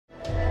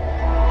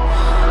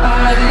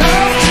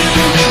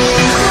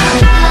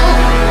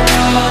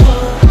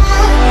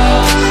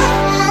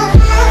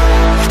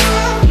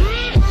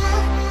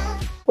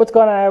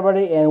what's going on,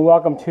 everybody, and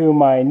welcome to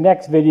my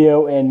next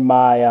video in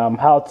my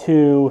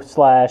how-to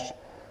slash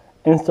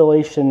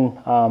installation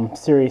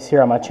series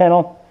here on my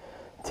channel.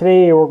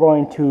 Today we're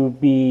going to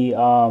be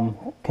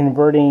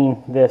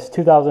converting this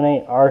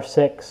 2008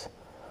 R6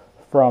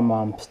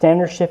 from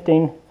standard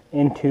shifting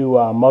into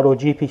Moto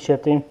GP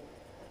shifting.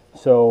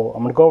 So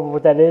I'm going to go over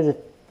what that is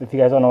if you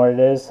guys don't know what it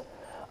is.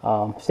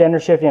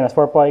 Standard shifting on a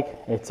sport bike,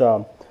 it's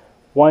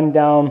one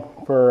down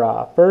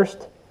for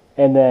first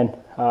and then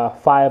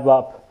 5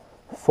 up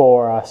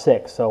for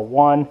 6. So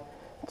 1,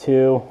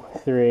 2,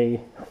 3,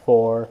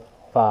 4,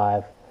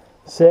 5,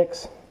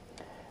 6.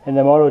 And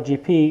the Moto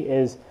GP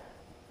is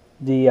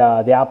the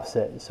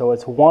opposite. So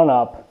it's 1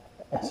 up,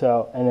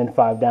 and then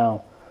 5 down.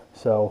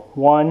 So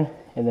 1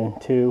 and then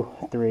 2,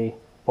 3,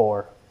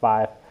 4,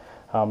 5.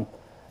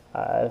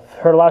 I've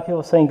heard a lot of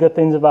people saying good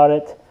things about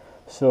it.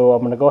 So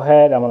I'm going to go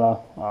ahead. I'm going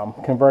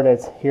to convert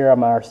it here on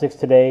my R6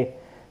 today,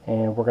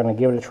 and we're going to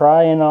give it a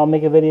try, and I'll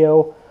make a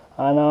video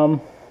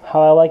on how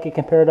I like it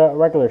compared to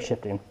regular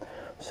shifting.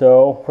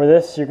 So for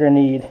this, you're going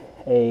to need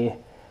a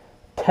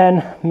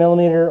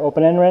 10mm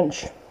open end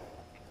wrench,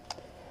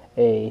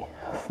 a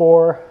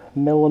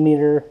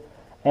 4mm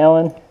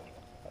Allen,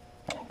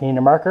 you need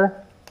a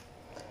marker,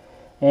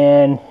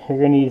 and you're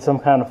going to need some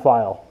kind of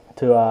file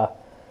to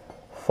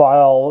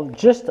file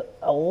just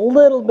a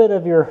little bit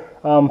of your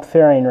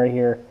fairing right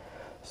here,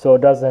 so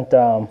it doesn't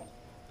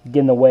get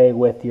in the way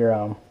with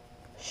your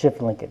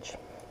shift linkage.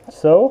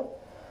 So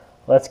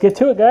let's get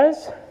to it,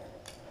 guys.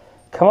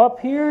 Come up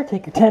here,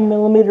 take your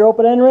 10mm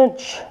open end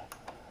wrench,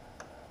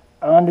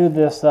 undo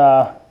this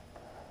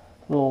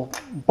little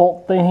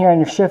bolt thing here on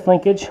your shift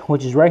linkage,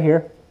 which is right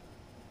here.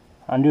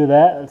 Undo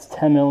that, that's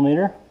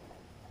 10mm.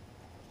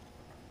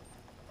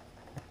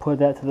 Put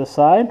that to the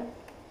side.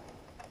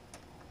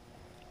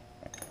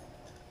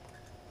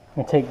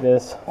 And take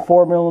this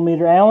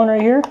 4mm Allen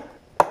right here.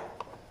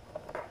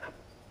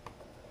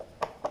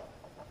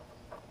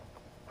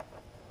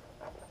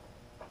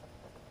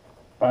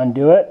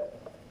 Undo it.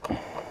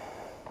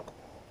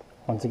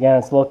 Once again,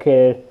 it's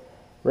located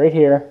right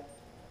here,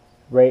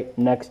 right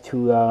next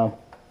to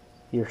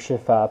your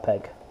shift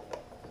peg.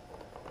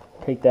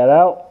 Take that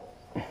out.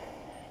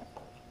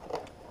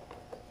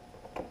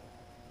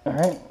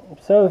 Alright,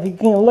 so if you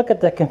can look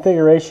at the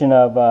configuration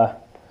of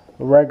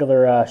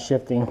regular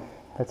shifting,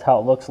 that's how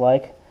it looks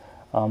like.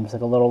 It's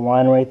like a little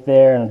line right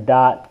there and a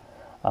dot.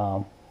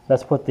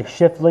 That's what the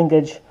shift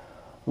linkage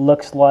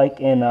looks like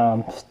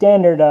in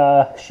standard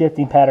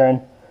shifting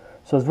pattern.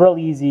 So it's real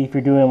easy if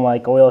you're doing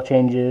like oil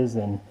changes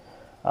and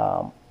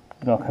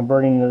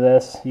converting to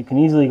this. You can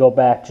easily go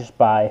back just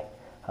by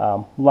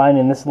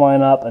lining this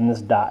line up and this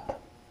dot.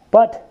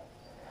 But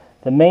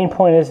the main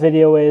point of this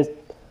video is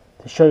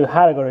to show you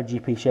how to go to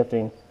GP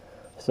shifting.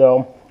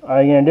 So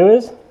all you're going to do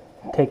is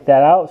take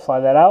that out,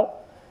 slide that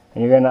out,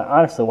 and you're going to,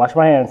 honestly, watch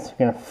my hands,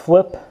 you're going to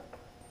flip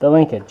the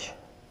linkage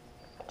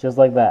just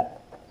like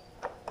that.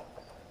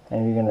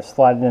 And you're going to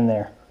slide it in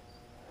there.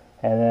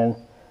 And then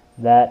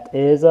that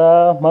is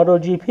Moto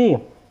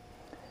GP.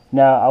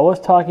 Now, I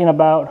was talking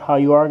about how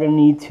you are going to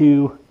need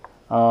to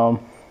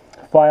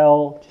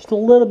file just a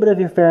little bit of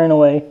your fairing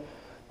away,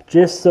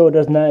 just so it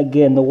does not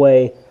get in the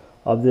way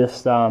of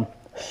this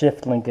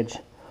shift linkage.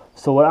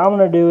 So what I'm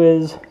going to do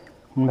is I'm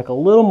going to make a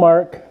little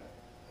mark,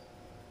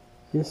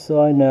 just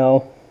so I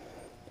know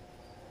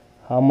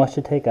how much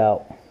to take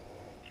out.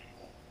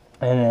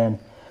 And then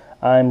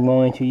I'm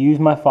going to use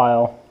my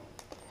file,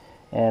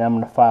 and I'm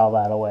going to file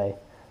that away.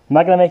 I'm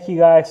not going to make you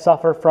guys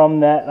suffer from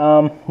that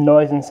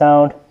noise and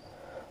sound,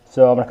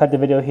 so I'm going to cut the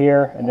video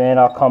here, and then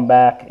I'll come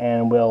back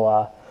and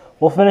we'll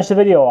finish the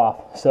video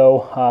off.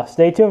 So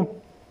stay tuned.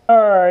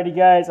 Alrighty,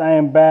 guys, I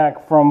am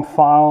back from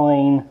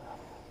filing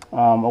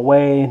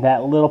away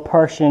that little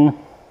portion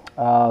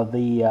of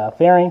the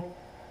fairing.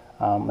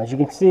 As you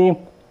can see,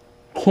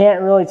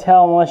 can't really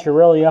tell unless you're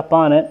really up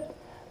on it.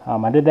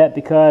 I did that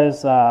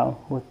because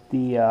with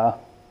the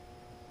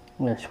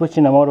we're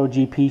switching to Moto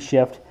GP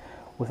shift.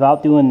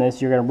 Without doing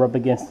this, you're going to rub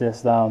against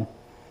this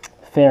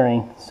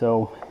fairing,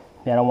 so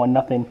I don't want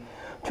nothing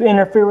to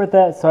interfere with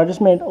that. So I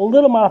just made a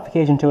little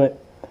modification to it.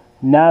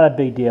 Not a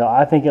big deal.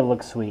 I think it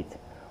looks sweet.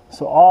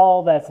 So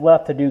all that's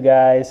left to do,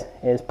 guys,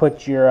 is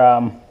put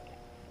your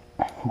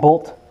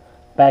bolt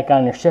back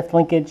on your shift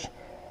linkage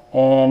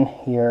and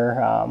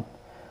your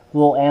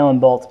little Allen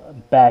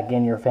bolt back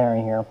in your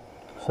fairing here.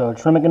 So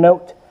just to make a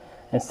note,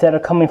 instead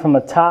of coming from the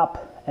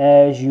top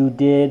as you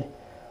did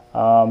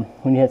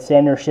when you had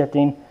standard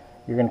shifting,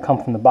 you're going to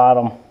come from the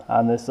bottom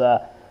on this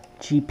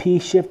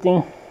GP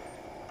shifting.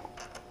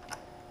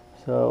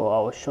 So I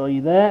will show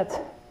you that.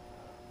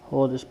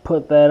 We'll just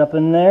put that up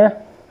in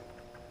there.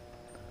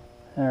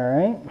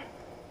 Alright.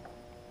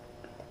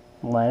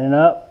 Line it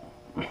up.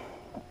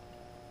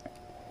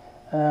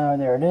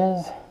 There it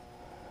is.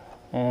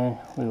 And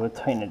we will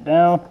tighten it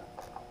down.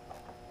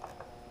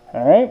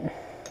 Alright.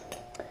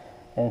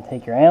 And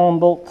take your Allen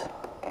bolt.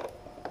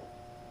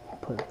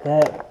 Put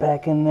that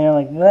back in there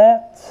like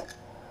that.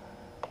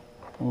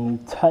 And you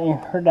tighten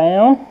her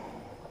down.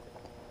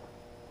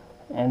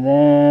 And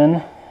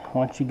then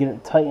once you get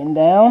it tightened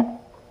down,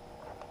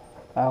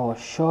 I will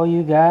show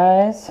you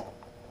guys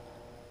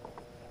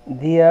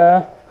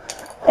the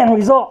end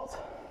result.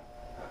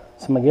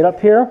 So I'm gonna get up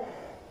here,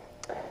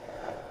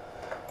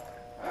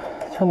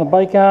 turn the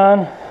bike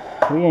on.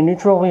 Are we in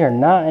neutral? We are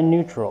not in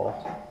neutral.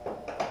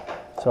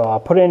 So I'll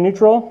put it in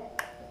neutral.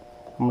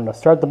 I'm gonna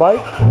start the bike,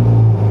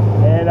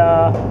 and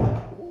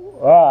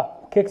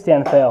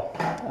kickstand fail.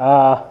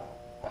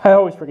 I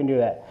always freaking do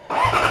that.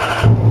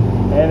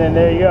 And then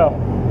there you go.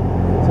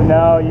 So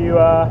now you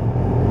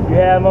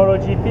have Moto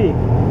GP.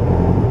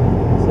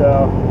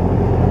 So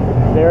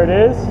there it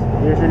is.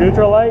 Here's your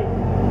neutral light,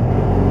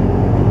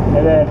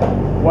 and then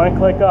one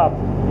click up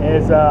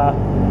is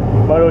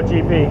Moto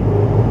GP,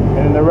 and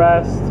then the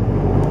rest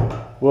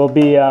will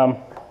be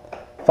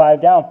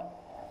 5 down.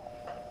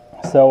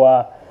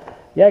 So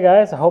yeah,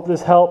 guys, I hope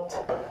this helped.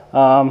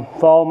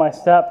 Follow my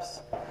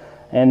steps,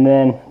 and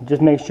then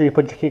just make sure you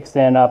put your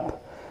kickstand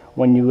up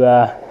when you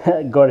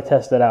go to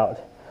test it out.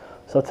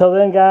 So till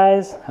then,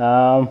 guys,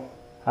 I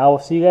will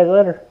see you guys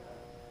later.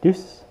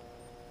 Deuces.